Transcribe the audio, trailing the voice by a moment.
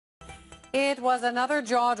It was another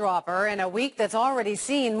jaw-dropper in a week that's already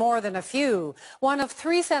seen more than a few. One of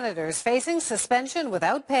 3 senators facing suspension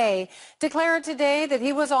without pay declared today that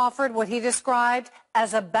he was offered what he described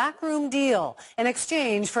as a backroom deal in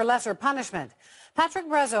exchange for lesser punishment. Patrick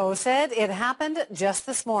Brazeau said it happened just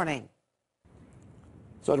this morning.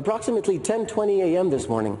 So at approximately 10:20 a.m. this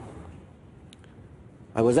morning,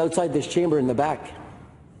 I was outside this chamber in the back,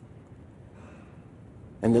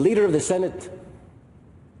 and the leader of the Senate,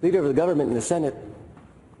 leader of the government in the Senate,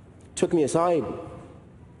 took me aside.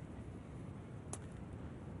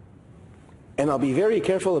 And I'll be very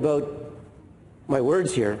careful about my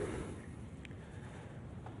words here,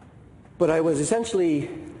 but I was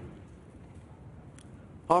essentially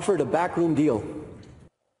offered a backroom deal.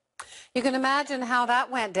 You can imagine how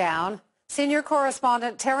that went down. Senior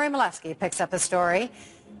correspondent Terry Malewski picks up the story.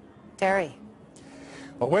 Terry.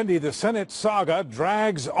 Well, Wendy, the Senate saga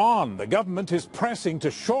drags on. The government is pressing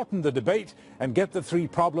to shorten the debate and get the 3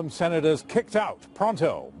 problem senators kicked out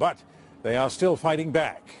pronto, but they are still fighting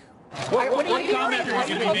back. What comment are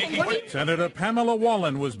you going to be making? Senator Pamela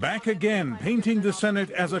Wallin was back again, painting the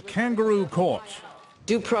Senate as a kangaroo court.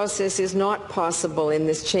 Due process is not possible in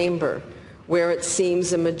this chamber, where it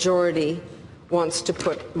seems a majority wants to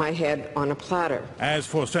put my head on a platter. As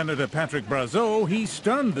for Senator Patrick Brazeau, he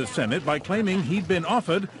stunned the Senate by claiming he'd been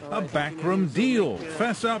offered a backroom deal.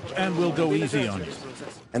 Fess up and we'll go easy on you.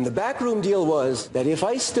 And the backroom deal was that if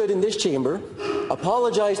I stood in this chamber,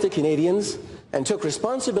 apologized to Canadians, and took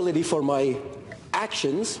responsibility for my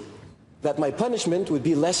actions, that my punishment would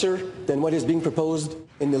be lesser than what is being proposed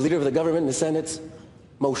in the Leader of the Government and the Senate's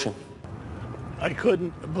motion. I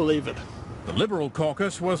couldn't believe it. The Liberal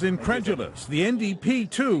caucus was incredulous. The NDP,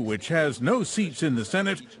 too, which has no seats in the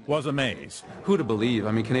Senate, was amazed. Who to believe?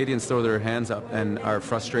 I mean, Canadians throw their hands up and are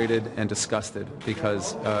frustrated and disgusted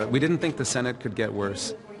because we didn't think the Senate could get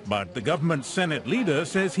worse. But the government Senate leader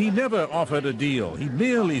says he never offered a deal. He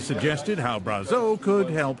merely suggested how Brazeau could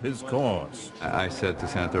help his cause. I said to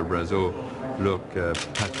Senator Brazeau, look,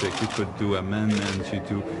 Patrick, you could do amendments,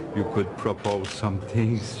 you could propose some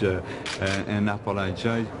things and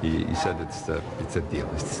apologize. He said it's a deal.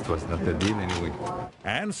 It was not a deal anyway.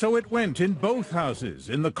 And so it went in both houses.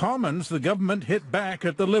 In the Commons, the government hit back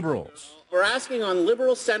at the Liberals. We're asking on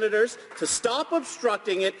Liberal senators to stop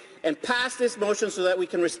obstructing it and pass this motion so that we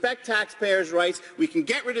can respect taxpayers' rights. We can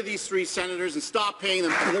get rid of these 3 senators and stop paying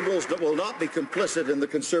them. Liberals will not be complicit in the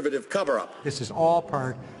Conservative cover-up. This is all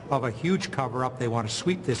part of a huge cover-up. They want to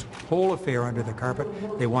sweep this whole affair under the carpet.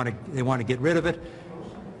 They want to get rid of it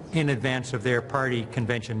in advance of their party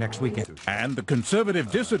convention next weekend. And the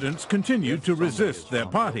Conservative dissidents continued to resist their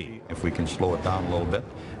party. If we can slow it down a little bit,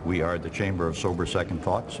 we are the chamber of sober second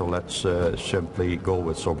thought, so let's simply go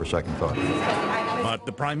with sober second thought. But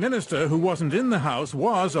the Prime Minister, who wasn't in the House,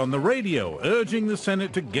 was on the radio, urging the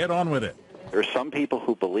Senate to get on with it. There are some people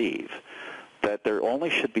who believe that there only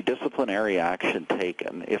should be disciplinary action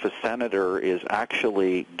taken if a senator is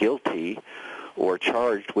actually guilty or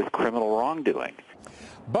charged with criminal wrongdoing.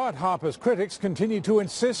 But Harper's critics continue to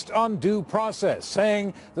insist on due process,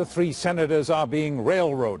 saying the 3 senators are being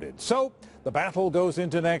railroaded. So the battle goes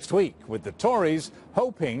into next week, with the Tories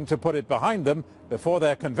hoping to put it behind them before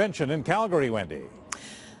their convention in Calgary, Wendy.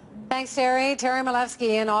 Thanks, Terry. Terry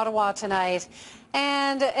Malewski in Ottawa tonight.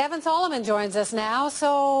 And Evan Solomon joins us now.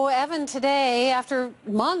 So, Evan, today, after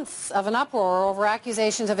months of an uproar over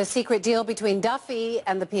accusations of a secret deal between Duffy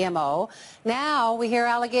and the PMO, now we hear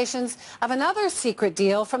allegations of another secret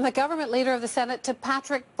deal from the government leader of the Senate to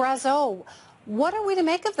Patrick Brazeau. What are we to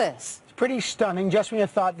make of this? It's pretty stunning. Just when you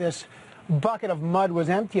thought this bucket of mud was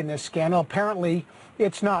empty in this scandal, apparently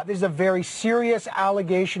it's not. This is a very serious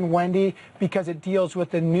allegation, Wendy, because it deals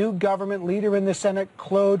with the new government leader in the Senate,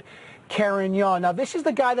 Claude Carignan. Now, this is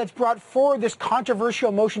the guy that's brought forward this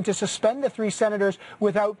controversial motion to suspend the 3 senators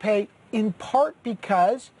without pay, in part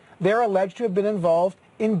because they're alleged to have been involved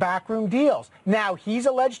in backroom deals. Now, he's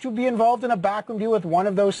alleged to be involved in a backroom deal with one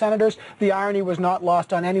of those senators. The irony was not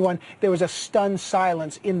lost on anyone. There was a stunned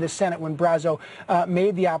silence in the Senate when Brazeau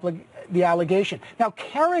made the allegation. Now,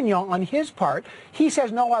 Carignan, on his part, he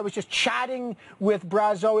says, no, I was just chatting with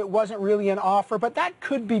Brazeau. It wasn't really an offer, but that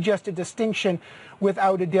could be just a distinction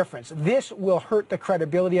without a difference. This will hurt the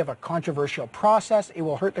credibility of a controversial process. It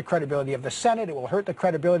will hurt the credibility of the Senate. It will hurt the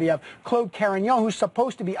credibility of Claude Carignan, who's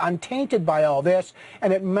supposed to be untainted by all this,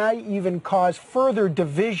 and it might even cause further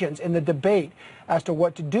divisions in the debate as to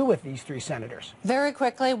what to do with these 3 senators. Very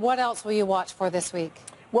quickly, what else will you watch for this week?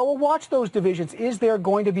 Well, we'll watch those divisions. Is there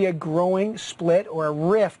going to be a growing split or a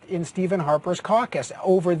rift in Stephen Harper's caucus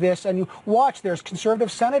over this? And you watch, there's Conservative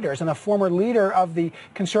senators and a former leader of the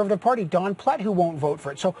Conservative Party, Don Plett, who won't vote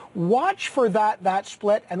for it. So watch for that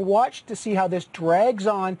split, and watch to see how this drags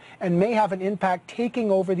on and may have an impact taking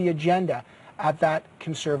over the agenda at that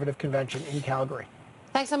Conservative convention in Calgary.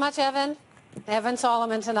 Thanks so much, Evan. Evan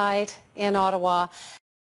Solomon tonight in Ottawa.